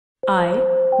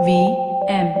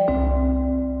IVM.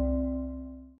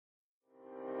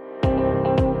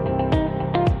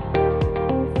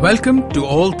 Welcome to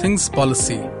All Things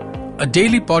Policy, a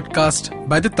daily podcast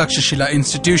by the Takshashila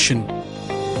Institution.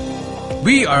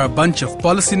 We are a bunch of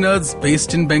policy nerds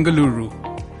based in Bengaluru,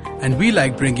 and we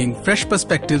like bringing fresh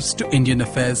perspectives to Indian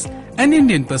affairs and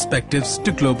Indian perspectives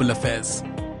to global affairs.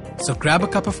 So grab a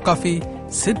cup of coffee,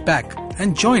 sit back,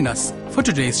 and join us for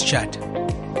today's chat.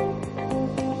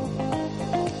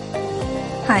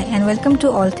 Hi, and welcome to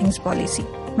All Things Policy.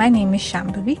 My name is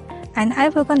Shambhavi, and I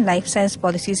work on life science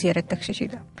policies here at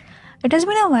Takshashila. It has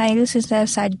been a while since I have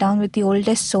sat down with the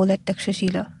oldest soul at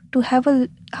Takshashila to have a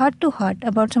heart-to-heart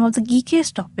about some of the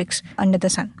geekiest topics under the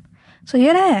sun. So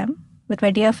here I am with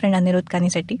my dear friend Anirudh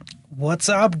Kanisetti. What's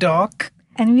up, Doc?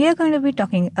 And we are going to be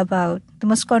talking about the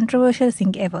most controversial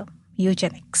thing ever,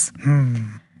 eugenics.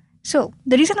 So,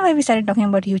 the reason why we started talking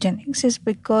about eugenics is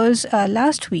because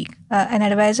last week, an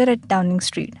advisor at Downing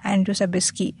Street, Andrew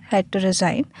Zabiskie, had to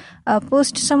resign,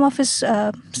 post some of his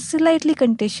slightly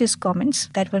contentious comments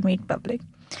that were made public.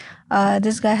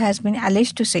 This guy has been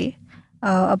alleged to say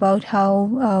about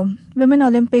how women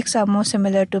Olympics are more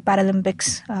similar to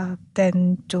Paralympics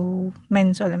than to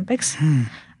men's Olympics.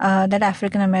 That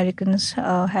African Americans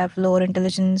have lower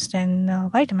intelligence than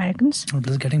white Americans. Oh,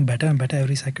 this is getting better and better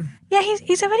every second. Yeah,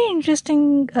 he's a very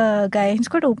interesting guy. He's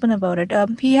quite open about it.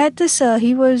 He had this.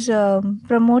 He was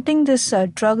promoting this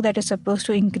drug that is supposed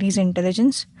to increase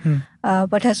intelligence,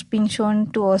 but has been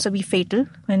shown to also be fatal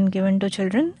when given to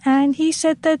children. And he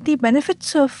said that the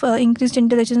benefits of increased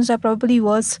intelligence are probably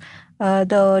worth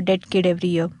the dead kid every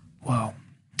year. Wow.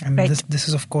 And Right. this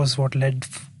is, of course, what led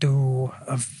to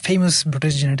a famous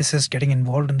British geneticist getting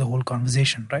involved in the whole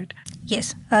conversation, right?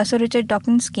 Yes. So Richard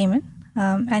Dawkins came in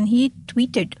and he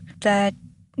tweeted that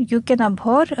you can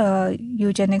abhor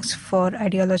eugenics for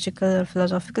ideological or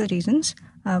philosophical reasons,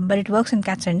 but it works in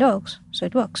cats and dogs, so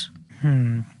it works.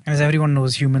 As everyone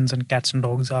knows, humans and cats and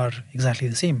dogs are exactly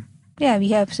the same. Yeah, we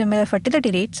have similar fertility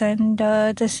rates and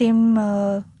the same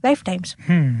lifetimes.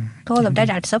 So all of that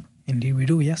adds up. Indeed, we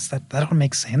do. Yes, that all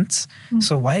makes sense.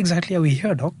 So why exactly are we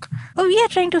here, Doc? Oh, we are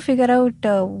trying to figure out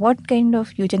what kind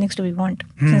of eugenics do we want,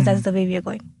 since that's the way we are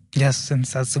going. Yes,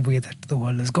 since that's the way that the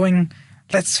world is going,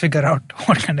 let's figure out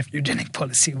what kind of eugenic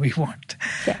policy we want.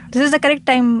 Yeah, this is the correct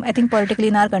time, I think, politically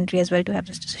in our country as well to have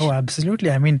this discussion. Oh,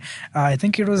 absolutely. I mean, I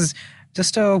think it was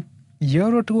just a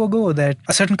year or two ago that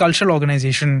a certain cultural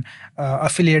organization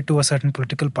affiliate to a certain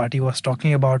political party was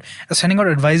talking about sending out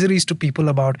advisories to people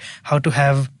about how to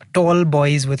have tall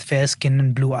boys with fair skin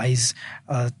and blue eyes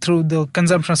through the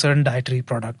consumption of certain dietary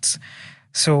products.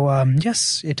 So,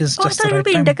 yes, it is Oh, I just thought the it right would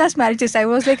be time. intercaste marriages. I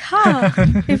was like,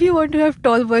 if you want to have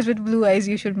tall boys with blue eyes,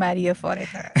 you should marry a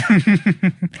foreigner.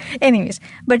 Anyways,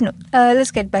 but no,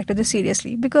 let's get back to this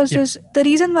seriously. Because the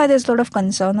reason why there's a lot of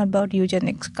concern about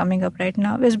eugenics coming up right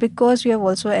now is because we have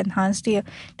also enhanced the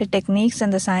techniques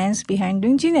and the science behind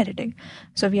doing gene editing.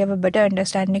 So we have a better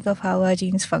understanding of how our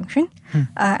genes function.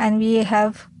 And we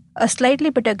have a slightly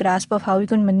better grasp of how we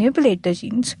can manipulate the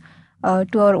genes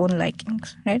to our own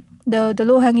likings, right? The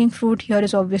low-hanging fruit here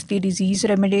is obviously disease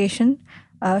remediation.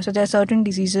 So there are certain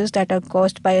diseases that are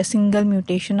caused by a single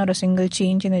mutation or a single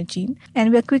change in a gene.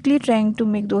 And we are quickly trying to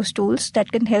make those tools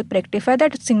that can help rectify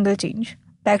that single change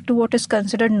back to what is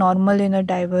considered normal in a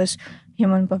diverse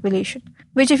human population.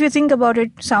 Which, if you think about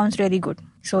it, sounds really good.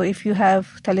 So if you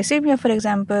have thalassemia, for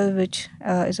example, which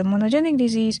is a monogenic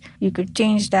disease, you could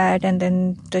change that, and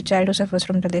then the child who suffers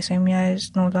from thalassemia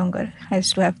is no longer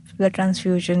has to have blood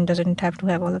transfusion, doesn't have to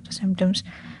have all of the symptoms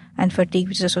and fatigue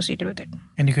which is associated with it.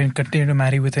 And you can continue to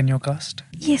marry within your caste.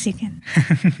 Yes, you can.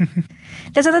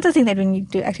 That's another thing that we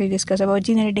need to actually discuss about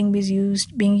gene editing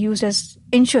being used as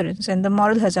insurance and the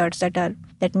moral hazards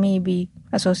that may be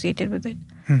associated with it.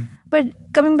 But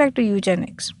coming back to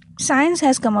eugenics, science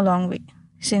has come a long way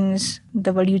since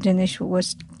the word eugenics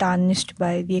was tarnished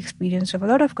by the experience of a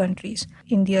lot of countries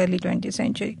in the early 20th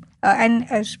century. And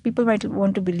as people might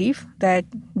want to believe that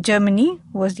Germany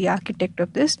was the architect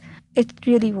of this, it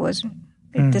really wasn't.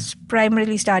 This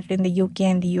primarily started in the UK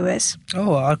and the US.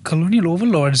 Oh, our colonial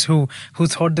overlords who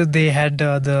thought that they had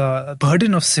the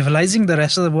burden of civilizing the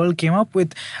rest of the world came up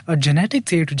with a genetic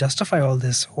theory to justify all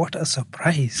this. What a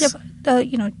surprise. Yeah,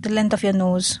 but the length of your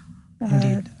nose.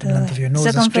 Indeed, the length of your nose,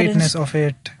 the straightness of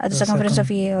it. The circumference of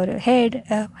your head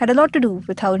had a lot to do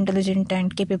with how intelligent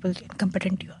and capable and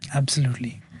competent you are.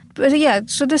 Absolutely. But yeah,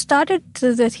 so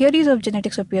the theories of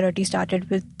genetic superiority started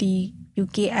with the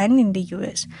UK and in the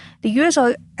US. The US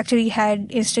actually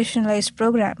had institutionalized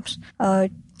programs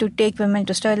to take women,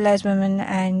 to sterilize women,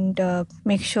 and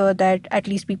make sure that at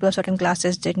least people of certain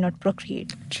classes did not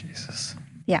procreate. Jesus.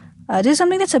 Yeah. This is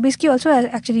something that Sabisky also has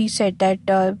actually said,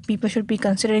 that people should be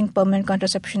considering permanent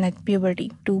contraception at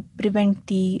puberty to prevent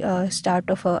the start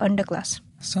of a underclass.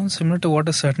 Sounds similar to what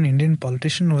a certain Indian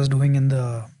politician was doing in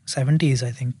the 70s,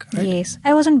 I think. Right? Yes.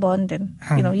 I wasn't born then.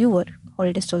 You were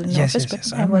already still in the office,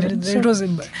 but I wasn't. It was.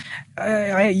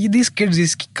 These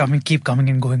kids keep coming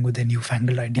and going with their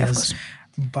newfangled ideas.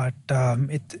 But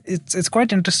it's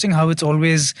quite interesting how it's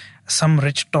always some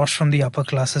rich torch from the upper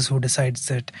classes who decides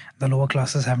that the lower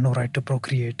classes have no right to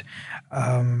procreate.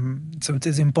 So it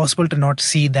is impossible to not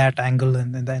see that angle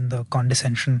in the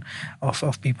condescension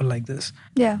of people like this.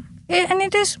 Yeah, and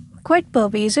it is quite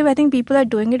pervasive. I think people are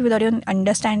doing it without even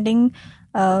understanding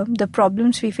the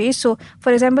problems we face. So,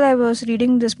 for example, I was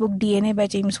reading this book DNA by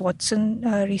James Watson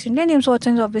recently. And James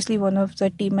Watson is obviously one of the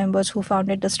team members who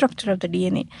founded the structure of the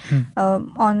DNA,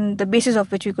 on the basis of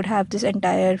which we could have this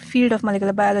entire field of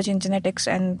molecular biology and genetics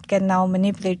and can now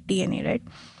manipulate DNA, right?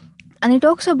 And he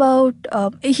talks about,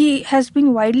 he has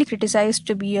been widely criticized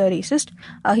to be a racist.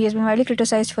 He has been widely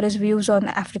criticized for his views on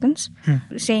Africans,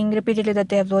 saying repeatedly that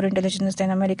they have lower intelligence than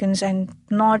Americans and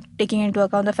not taking into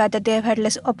account the fact that they have had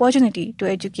less opportunity to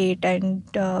educate and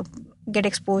get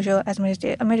exposure as much as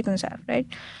the Americans have, right?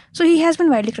 So he has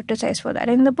been widely criticized for that.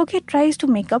 And in the book, he tries to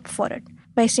make up for it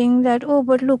by saying that, oh,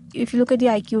 but look, if you look at the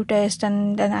IQ test,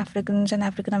 and then Africans and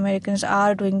African Americans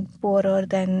are doing poorer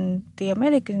than the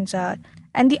Americans are.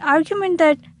 And the argument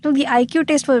that the IQ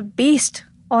tests were based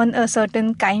on a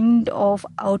certain kind of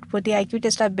output, the IQ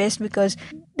tests are best because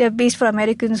they're based for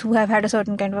Americans who have had a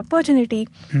certain kind of opportunity,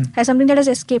 has something that has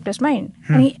escaped his mind.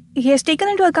 And he has taken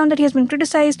into account that he has been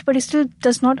criticized, but he still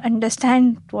does not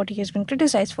understand what he has been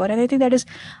criticized for. And I think that is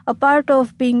a part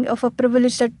of being of a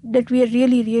privilege that we are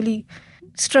really, really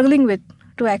struggling with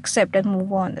to accept and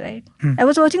move on, right? I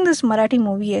was watching this Marathi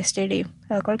movie yesterday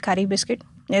called Khari Biscuit.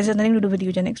 It has nothing to do with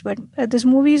eugenics, but this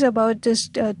movie is about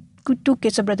just two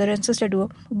kids, a brother and sister duo,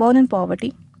 born in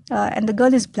poverty, and the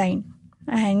girl is blind.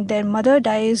 And their mother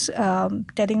dies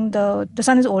telling the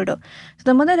son is older. So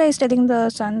the mother dies telling the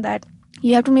son that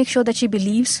you have to make sure that she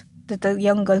believes, that the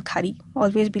young girl Khari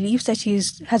always believes that she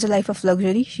has a life of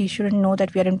luxury. She shouldn't know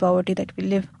that we are in poverty, that we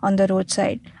live on the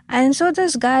roadside. And so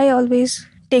this guy always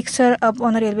takes her up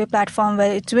on a railway platform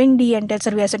where it's windy and tells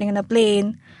her we are sitting in a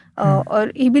plane.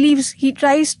 Or he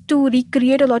tries to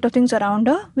recreate a lot of things around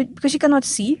her because she cannot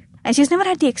see. And she's never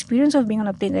had the experience of being on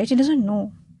a plane, right? She doesn't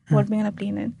know what being on a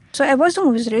plane is. So I watched the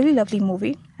movie. It's a really lovely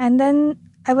movie. And then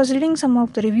I was reading some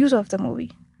of the reviews of the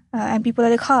movie. And people are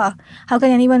like, how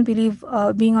can anyone believe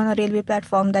being on a railway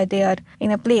platform that they are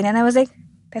in a plane? And I was like,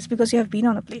 that's because you have been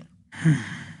on a plane.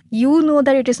 You know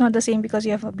that it is not the same because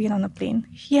you have been on a plane.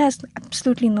 He has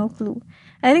absolutely no clue.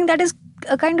 And I think that is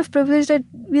a kind of privilege that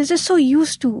we're just so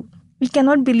used to. We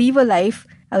cannot believe a life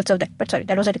outside of that. But sorry,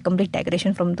 that was a complete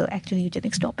digression from the actual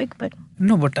eugenics topic. But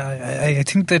no, but I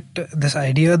think that this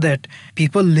idea that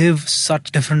people live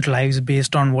such different lives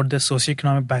based on what their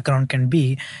socioeconomic background can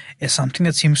be is something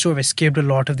that seems to have escaped a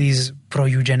lot of these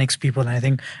pro-eugenics people. And I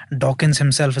think Dawkins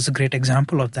himself is a great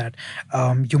example of that.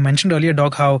 You mentioned earlier,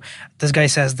 Doc, how this guy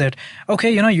says that,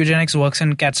 okay, eugenics works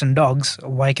in cats and dogs.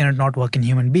 Why can it not work in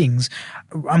human beings?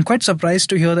 I'm quite surprised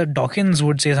to hear that Dawkins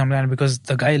would say something like that, because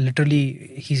the guy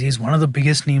literally, he's one of the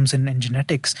biggest names in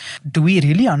genetics. Do we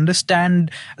really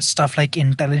understand stuff like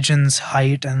intelligence,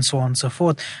 height, and so on and so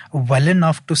forth well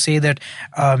enough to say that,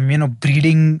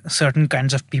 breeding certain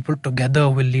kinds of people together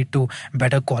will lead to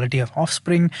better quality of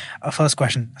offspring? First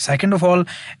question. Second of all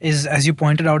is, as you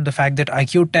pointed out, the fact that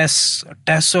IQ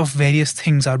tests of various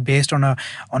things are based on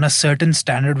a certain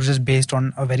standard, which is based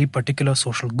on a very particular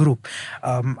social group.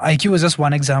 IQ is just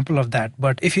one example of that.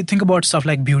 But if you think about stuff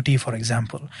like beauty, for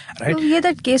example, right? We had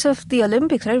that case of the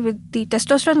Olympics, right, with the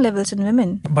testosterone levels in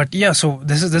women. But yeah, so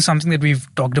this is something that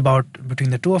we've talked about between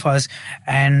the two of us,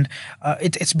 and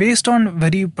it's based on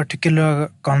very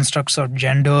particular constructs of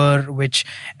gender, which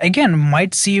again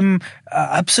might seem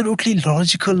absolutely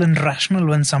logical and rational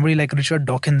when somebody like Richard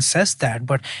Dawkins says that,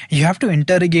 but you have to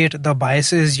interrogate the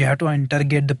biases, you have to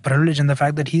interrogate the privilege and the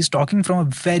fact that he's talking from a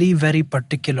very, very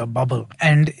particular bubble.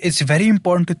 And it's very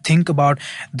important to think about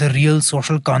the real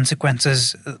social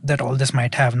consequences that all this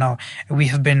might have. Now, we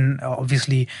have been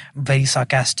obviously very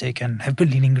sarcastic and have been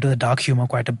leaning into the dark humor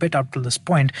quite a bit up to this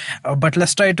point, but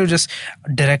let's try to just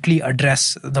directly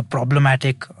address the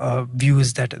problematic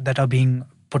views that are being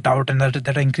put out and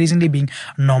that are increasingly being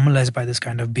normalized by this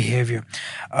kind of behavior.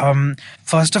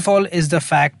 First of all is the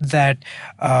fact that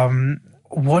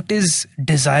what is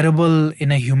desirable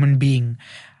in a human being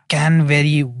can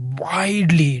vary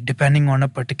widely depending on a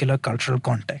particular cultural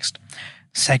context.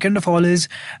 Second of all is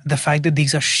the fact that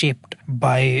these are shaped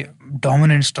by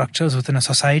dominant structures within a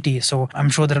society. So I'm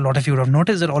sure that a lot of you would have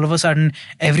noticed that all of a sudden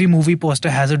every movie poster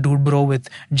has a dude bro with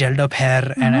gelled up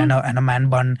hair and a man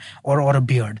bun or a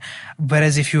beard.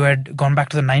 Whereas if you had gone back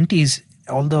to the 90s,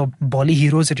 all the Bolly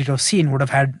heroes that you'd have seen would have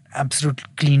had absolute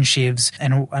clean shaves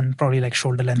and probably like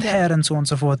shoulder length hair and so on and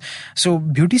so forth. So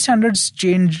beauty standards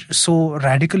change so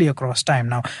radically across time.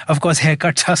 Now, of course,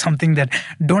 haircuts are something that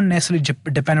don't necessarily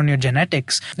depend on your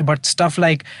genetics, but stuff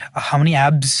like how many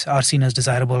abs are seen as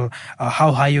desirable,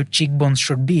 how high your cheekbones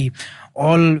should be,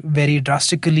 all vary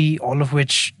drastically, all of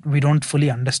which we don't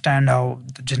fully understand how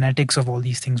the genetics of all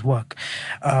these things work.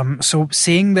 So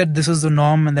saying that this is the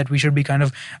norm and that we should be kind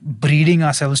of breeding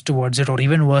ourselves towards it, or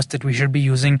even worse, that we should be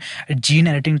using gene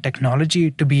editing technology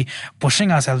to be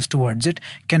pushing ourselves towards it,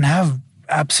 can have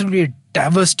absolutely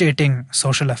devastating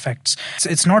social effects.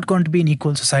 It's not going to be an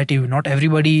equal society. Not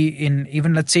everybody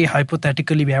even let's say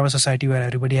hypothetically we have a society where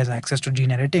everybody has access to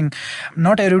gene editing,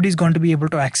 not everybody is going to be able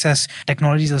to access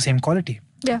technologies of the same quality.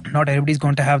 Yeah. Not everybody is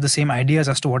going to have the same ideas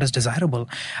as to what is desirable.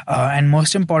 And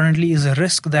most importantly is a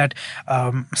risk that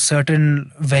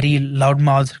certain very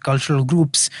loudmouth cultural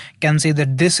groups can say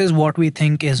that this is what we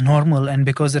think is normal, and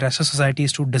because the rest of society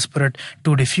is too disparate,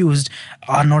 too diffused,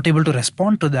 are not able to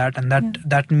respond to that. And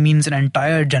that means an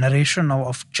entire generation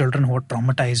of children who are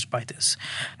traumatized by this.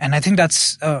 And I think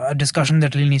that's a discussion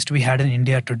that really needs to be had in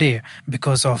India today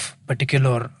because of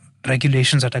particular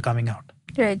regulations that are coming out.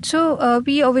 Right. So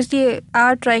we obviously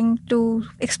are trying to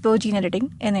explore gene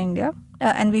editing in India,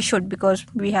 and we should, because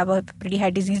we have a pretty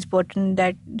high disease burden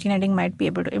that gene editing might be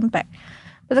able to impact.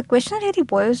 But the question really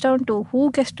boils down to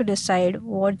who gets to decide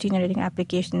what gene editing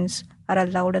applications are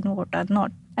allowed and what are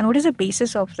not, and what is the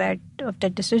basis of that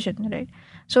decision, right?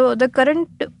 So the current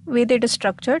way that it is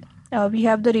structured, we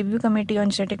have the review committee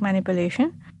on genetic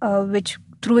manipulation,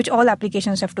 through which all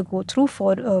applications have to go through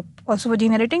also for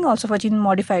gene editing, also for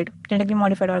genetically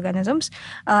modified organisms.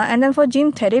 And then for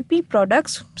gene therapy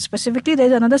products, specifically,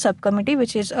 there's another subcommittee,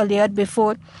 which is a layer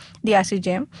before the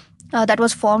RCGM, that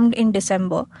was formed in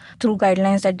December through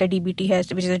guidelines that the DBT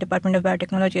has, which is the Department of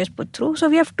Biotechnology, has put through. So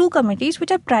we have two committees,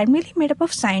 which are primarily made up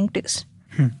of scientists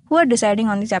who are deciding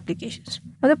on these applications.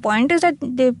 Now, the point is that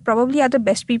they probably are the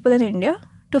best people in India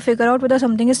to figure out whether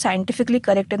something is scientifically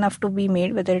correct enough to be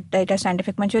made, whether it has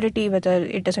scientific maturity, whether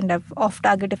it doesn't have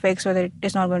off-target effects, whether it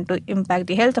is not going to impact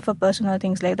the health of a person or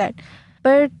things like that.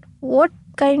 But what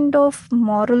kind of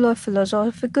moral or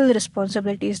philosophical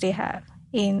responsibilities they have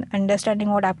in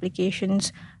understanding what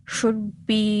applications should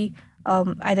be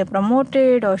either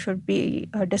promoted or should be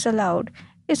disallowed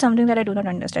is something that I do not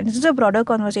understand. This is a broader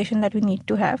conversation that we need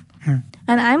to have.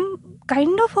 And I'm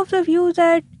kind of the view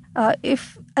that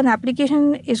if an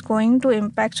application is going to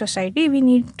impact society, we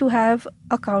need to have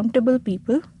accountable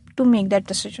people to make that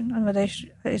decision on whether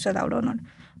it's allowed or not.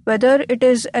 Whether it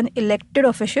is an elected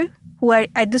official, who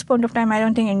at this point of time, I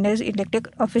don't think India's elected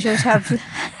officials have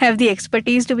the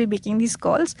expertise to be making these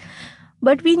calls.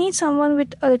 But we need someone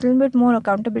with a little bit more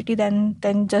accountability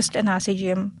than just an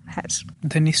RCGM has.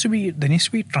 There needs to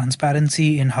be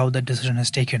transparency in how the decision is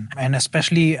taken. And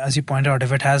especially, as you point out,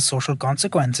 if it has social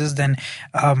consequences, then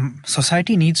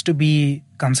society needs to be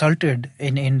consulted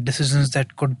in decisions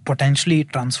that could potentially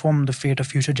transform the fate of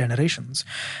future generations.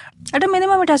 At a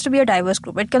minimum, it has to be a diverse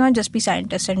group. It cannot just be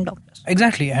scientists and doctors.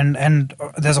 Exactly. And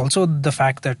there's also the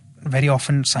fact that very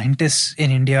often scientists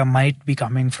in India might be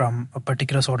coming from a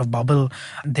particular sort of bubble.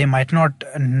 They might not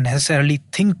necessarily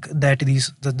think that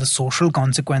the social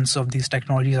consequences of these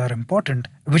technologies are important,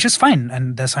 which is fine.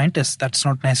 And they're scientists. That's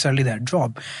not necessarily their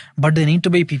job. But they need to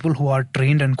be people who are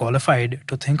trained and qualified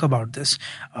to think about this,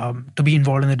 to be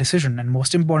involved in the decision. And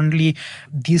most importantly,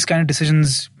 these kind of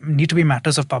decisions need to be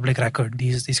matters of public record.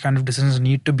 These kind of decisions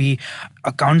need to be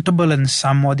accountable in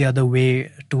some or the other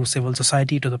way to civil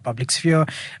society, to the public sphere.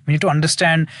 We need to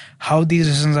understand how these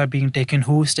decisions are being taken,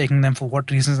 who is taking them, for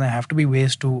what reasons. There have to be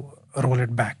ways to roll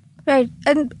it back. Right.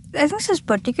 And I think this is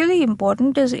particularly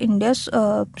important in India's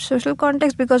social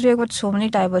context because we have got so many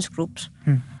diverse groups.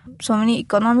 So many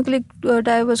economically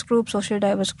diverse groups, socially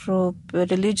diverse groups,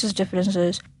 religious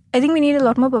differences. I think we need a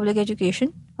lot more public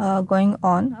education going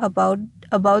on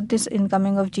about this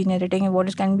incoming of gene editing and what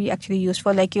it can be actually used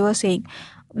for. Like you were saying,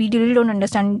 we really don't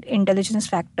understand intelligence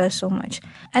factors so much.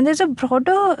 And there's a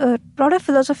broader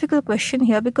philosophical question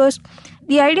here, because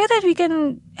the idea that we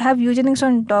can have eugenics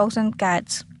on dogs and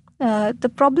cats,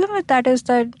 the problem with that is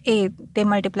that they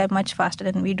multiply much faster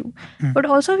than we do. But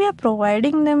also we are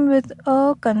providing them with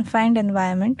a confined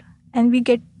environment, and we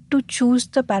get to choose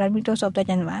the parameters of that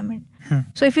environment.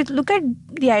 So if you look at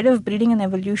the idea of breeding and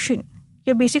evolution,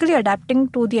 you're basically adapting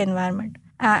to the environment.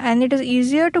 And it is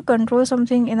easier to control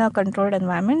something in a controlled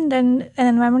environment than an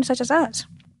environment such as ours.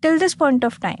 Till this point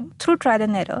of time, through trial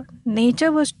and error,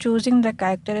 nature was choosing the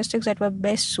characteristics that were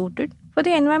best suited for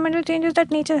the environmental changes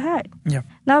that nature had. Yeah.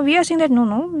 Now we are saying that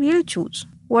no, we'll choose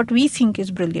what we think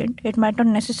is brilliant. It might not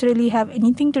necessarily have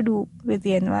anything to do with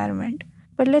the environment.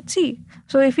 But let's see.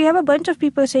 So if we have a bunch of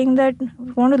people saying that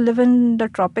we want to live in the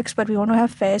tropics but we want to have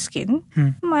fair skin,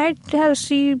 might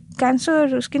see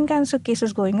skin cancer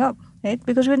cases going up. Right?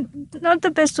 Because we're not the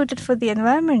best suited for the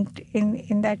environment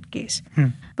in that case.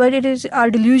 But it is our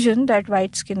delusion that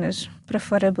white skin is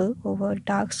preferable over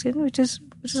dark skin, which is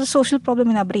a social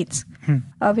problem in our brains,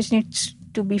 which needs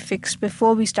to be fixed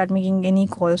before we start making any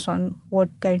calls on what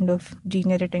kind of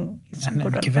gene editing is good or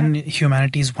bad. Given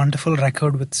humanity's wonderful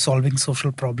record with solving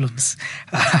social problems,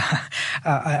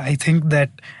 I think that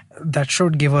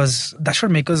should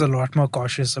make us a lot more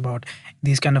cautious about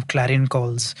these kind of clarion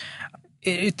calls.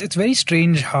 It's very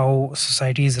strange how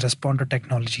societies respond to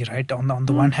technology, right? On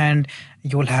the one hand,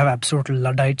 you will have absolute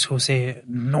Luddites who say,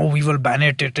 no, we will ban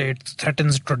it. It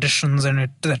threatens traditions and it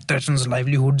threatens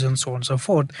livelihoods and so on and so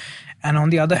forth. And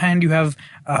on the other hand, you have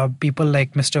people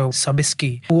like Mr.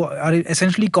 Sabisky who are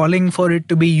essentially calling for it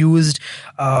to be used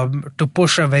to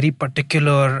push a very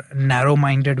particular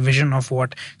narrow-minded vision of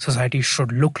what society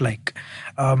should look like.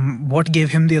 What gave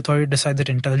him the authority to decide that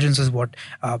intelligence is what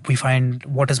we find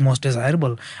what is most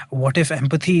desirable? What if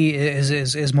empathy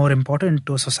is more important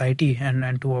to a society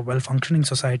and to a well-functioning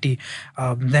society?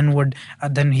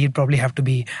 Then he'd probably have to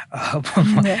be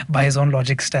by his own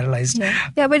logic sterilized.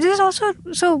 Yeah, but this is also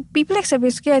so people like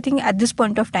Sabisky, I think at this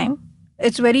point of time,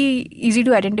 it's very easy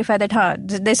to identify that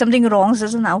there's something wrong.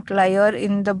 There's an outlier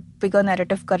in the bigger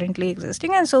narrative currently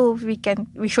existing, and so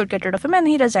we should get rid of him, and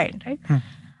he resigned, right?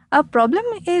 Our problem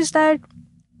is that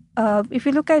if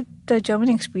you look at the German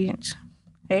experience,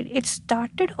 right, it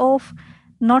started off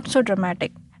not so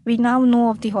dramatic. We now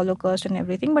know of the Holocaust and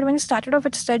everything, but when it started off,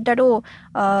 it said that,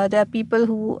 there are people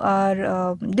who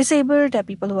are disabled, there are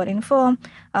people who are infirm,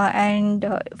 and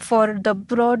for the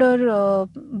broader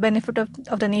benefit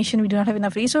of the nation, we do not have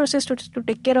enough resources to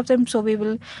take care of them, so we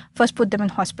will first put them in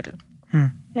hospital.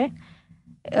 Right?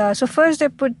 So first they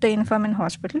put the infirm in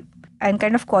hospital and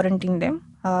kind of quarantine them.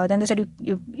 Then they said,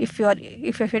 if you're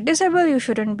disabled, you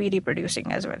shouldn't be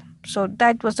reproducing as well. So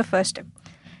that was the first step.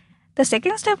 The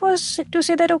second step was to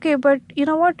say that, okay, but you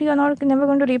know what, you're never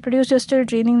going to reproduce, you're still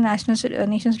draining nation's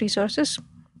resources.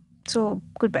 So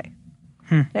goodbye.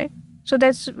 Right? So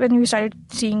that's when we started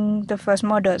seeing the first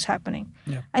murders happening.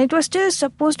 Yeah. And it was still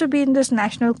supposed to be in this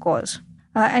national cause.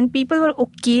 And people were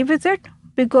okay with it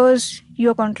because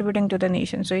you're contributing to the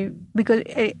nation. So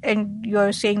and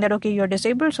you're saying that, okay, you're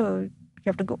disabled, so you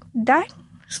have to go. That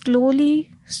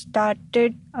slowly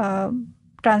started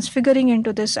transfiguring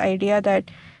into this idea that,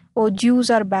 Jews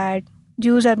are bad,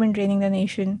 Jews have been draining the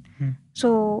nation,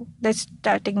 so let's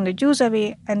start taking the Jews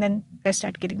away and then let's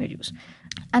start killing the Jews.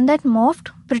 And that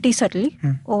morphed pretty subtly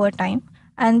over time.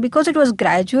 And because it was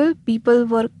gradual, people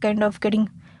were kind of getting,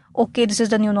 okay, this is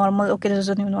the new normal, okay, this is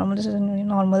the new normal, this is the new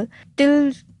normal.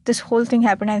 Till this whole thing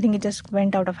happened, I think it just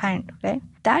went out of hand, right?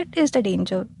 That is the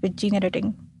danger with gene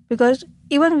editing. Because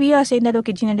even we are saying that,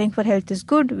 okay, gene editing for health is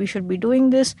good, we should be doing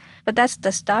this, but that's the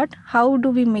start. How do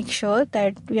we make sure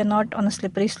that we are not on a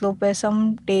slippery slope where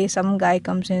someday some guy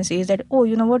comes in and says that,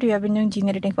 you know what, you have been doing gene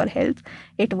editing for health,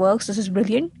 it works, this is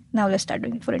brilliant, now let's start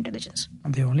doing it for intelligence.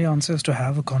 The only answer is to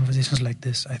have conversations like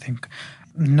this, I think.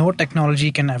 No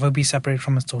technology can ever be separate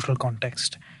from its social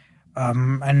context.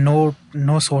 And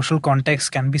no social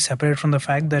context can be separated from the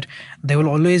fact that there will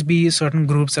always be certain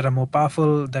groups that are more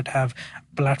powerful, that have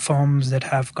platforms, that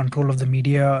have control of the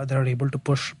media, that are able to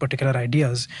push particular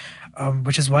ideas,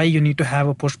 which is why you need to have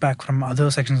a pushback from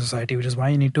other sections of society, which is why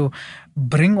you need to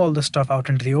bring all this stuff out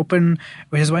into the open,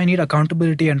 which is why you need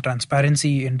accountability and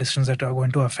transparency in decisions that are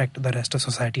going to affect the rest of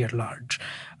society at large.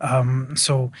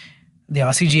 So the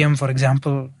RCGM, for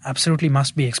example, absolutely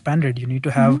must be expanded. You need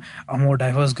to have a more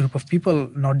diverse group of people,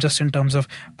 not just in terms of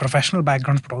professional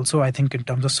backgrounds, but also, I think, in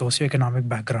terms of socioeconomic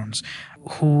backgrounds,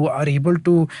 who are able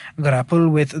to grapple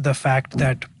with the fact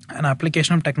that an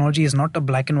application of technology is not a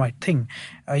black and white thing.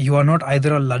 You are not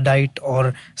either a Luddite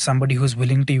or somebody who's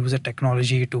willing to use a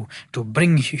technology to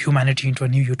bring humanity into a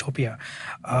new utopia.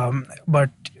 But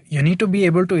you need to be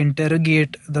able to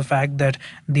interrogate the fact that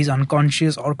these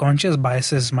unconscious or conscious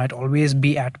biases might always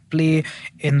be at play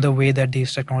in the way that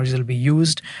these technologies will be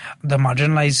used. The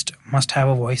marginalized must have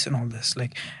a voice in all this.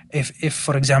 Like if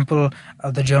for example,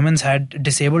 the Germans had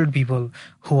disabled people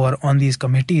who are on these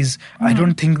committees, I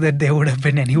don't think that they would have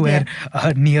been anywhere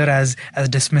near as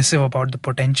dismissive about the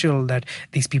potential that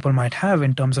these people might have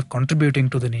in terms of contributing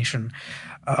to the nation.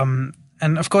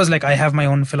 And of course, like I have my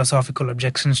own philosophical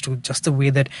objections to just the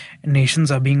way that nations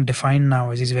are being defined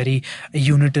now as these very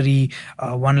unitary,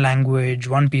 one language,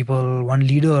 one people, one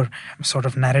leader sort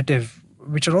of narrative,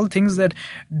 which are all things that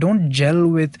don't gel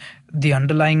with the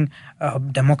underlying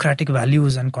democratic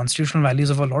values and constitutional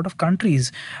values of a lot of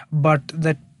countries, but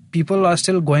that people are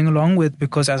still going along with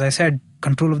because, as I said,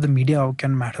 control of the media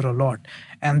can matter a lot.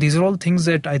 And these are all things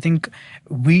that I think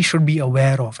we should be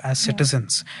aware of as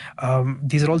citizens.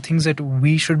 These are all things that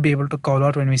we should be able to call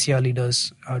out when we see our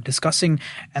leaders discussing.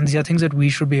 And these are things that we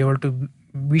should be able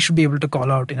to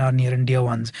call out in our near and dear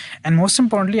ones. And most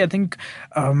importantly, I think,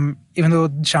 even though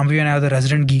Shambhavi and I are the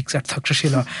resident geeks at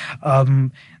Takshashila,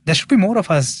 there should be more of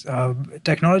us.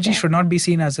 Technology should not be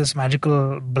seen as this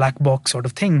magical black box sort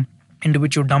of thing into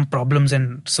which you dump problems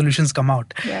and solutions come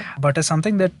out, but as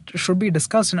something that should be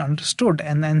discussed and understood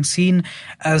and seen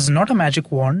as not a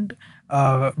magic wand,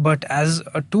 but as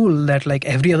a tool that, like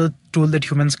every other tool that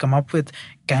humans come up with,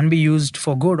 can be used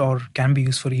for good or can be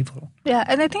used for evil. Yeah,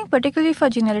 and I think particularly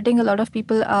for gene editing, a lot of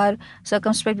people are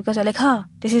circumspect because they're like,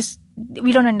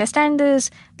 we don't understand this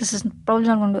is probably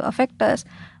not going to affect us.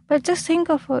 But just think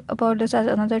about this as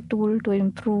another tool to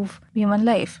improve human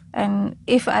life. And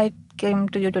if I came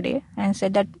to you today and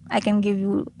said that I can give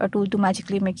you a tool to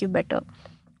magically make you better,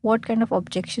 what kind of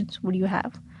objections would you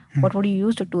have? What would you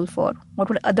use the tool for? What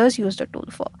would others use the tool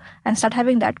for? And start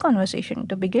having that conversation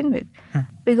to begin with.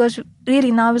 Because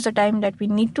really now is the time that we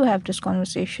need to have this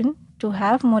conversation, to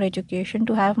have more education,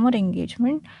 to have more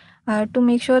engagement, to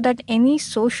make sure that any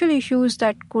social issues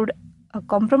that could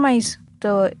compromise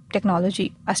the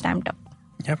technology are stamped out.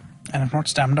 Yep. And if not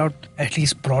stamped out, at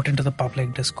least brought into the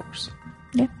public discourse.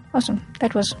 Yeah, awesome.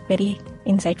 That was very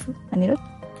insightful, Anirudh.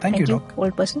 Thank you, Doc.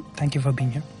 Old person. Thank you for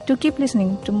being here. To keep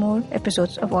listening to more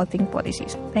episodes of All Things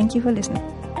Policies. Thank you for listening.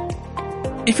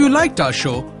 If you liked our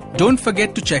show, don't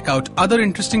forget to check out other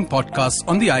interesting podcasts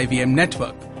on the IVM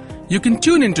network. You can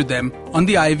tune into them on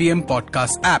the IVM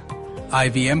Podcast app,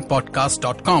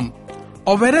 ivmpodcast.com,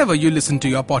 or wherever you listen to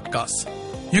your podcasts.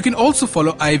 You can also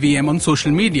follow IVM on social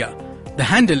media. The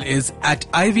handle is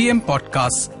 @IVM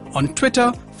Podcasts on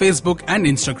Twitter, Facebook, and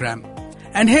Instagram.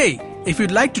 And hey, if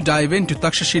you'd like to dive into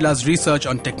Takshashila's research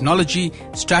on technology,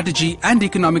 strategy, and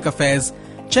economic affairs,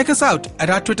 check us out at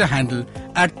our Twitter handle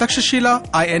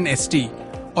 @TakshashilaINST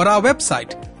or our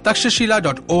website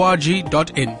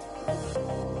takshashila.org.in.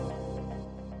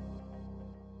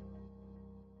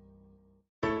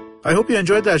 I hope you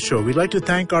enjoyed that show. We'd like to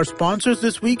thank our sponsors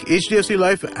this week, HDFC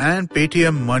Life and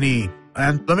Paytm Money.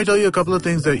 And let me tell you a couple of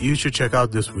things that you should check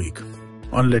out this week.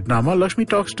 On Litnama, Lakshmi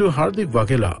talks to Hardik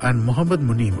Waghela and Muhammad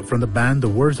Muneem from the band The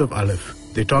Words of Aleph.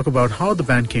 They talk about how the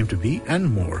band came to be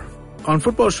and more. On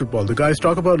Football Shritball, the guys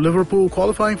talk about Liverpool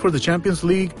qualifying for the Champions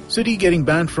League, City getting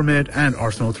banned from it, and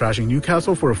Arsenal thrashing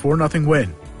Newcastle for a 4-0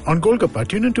 win. On Golgappa,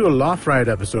 tune into a Laugh Riot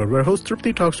episode where host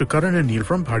Tripti talks to Karan and Neil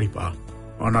from Bhadipa.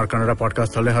 On our Kannada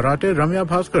podcast Thale Harate, Ramya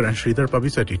Bhaskar and Sridhar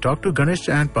Pabisetti talk to Ganesh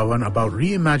and Pawan about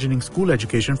reimagining school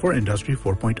education for Industry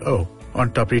 4.0. On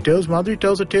Tapri Tales, Madhuri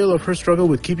tells a tale of her struggle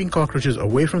with keeping cockroaches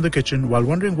away from the kitchen while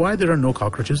wondering why there are no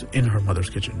cockroaches in her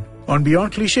mother's kitchen. On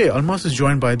Beyond Cliché, Almas is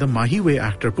joined by the Mahiwe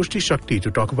actor Pushti Shakti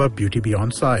to talk about beauty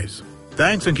beyond size.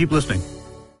 Thanks and keep listening.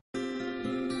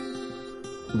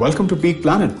 Welcome to Peak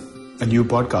Planet, a new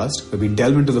podcast where we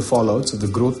delve into the fallouts of the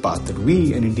growth path that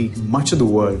we and indeed much of the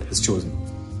world has chosen.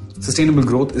 Sustainable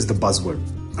growth is the buzzword.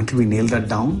 Until we nail that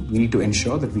down, we need to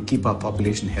ensure that we keep our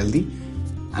population healthy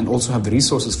and also have the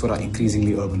resources for our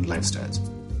increasingly urban lifestyles.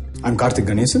 I'm Karthik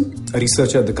Ganesan, a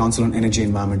researcher at the Council on Energy,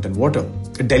 Environment and Water,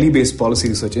 a Delhi-based policy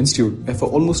research institute where for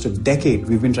almost a decade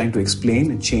we've been trying to explain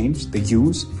and change the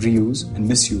use, reuse and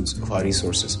misuse of our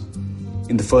resources.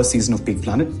 In the first season of Peak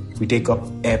Planet, we take up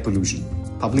air pollution,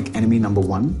 public enemy number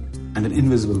one and an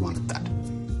invisible one at that.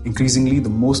 Increasingly, the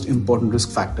most important risk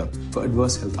factor for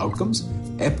adverse health outcomes,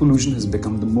 air pollution has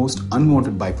become the most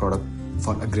unwanted byproduct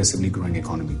for an aggressively growing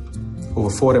economy.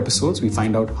 Over 4 episodes, we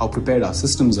find out how prepared our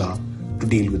systems are to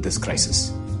deal with this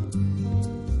crisis.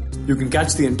 You can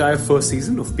catch the entire first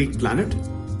season of Peak Planet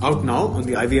out now on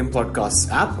the IVM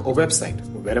Podcasts app or website,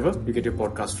 or wherever you get your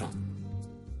podcast from.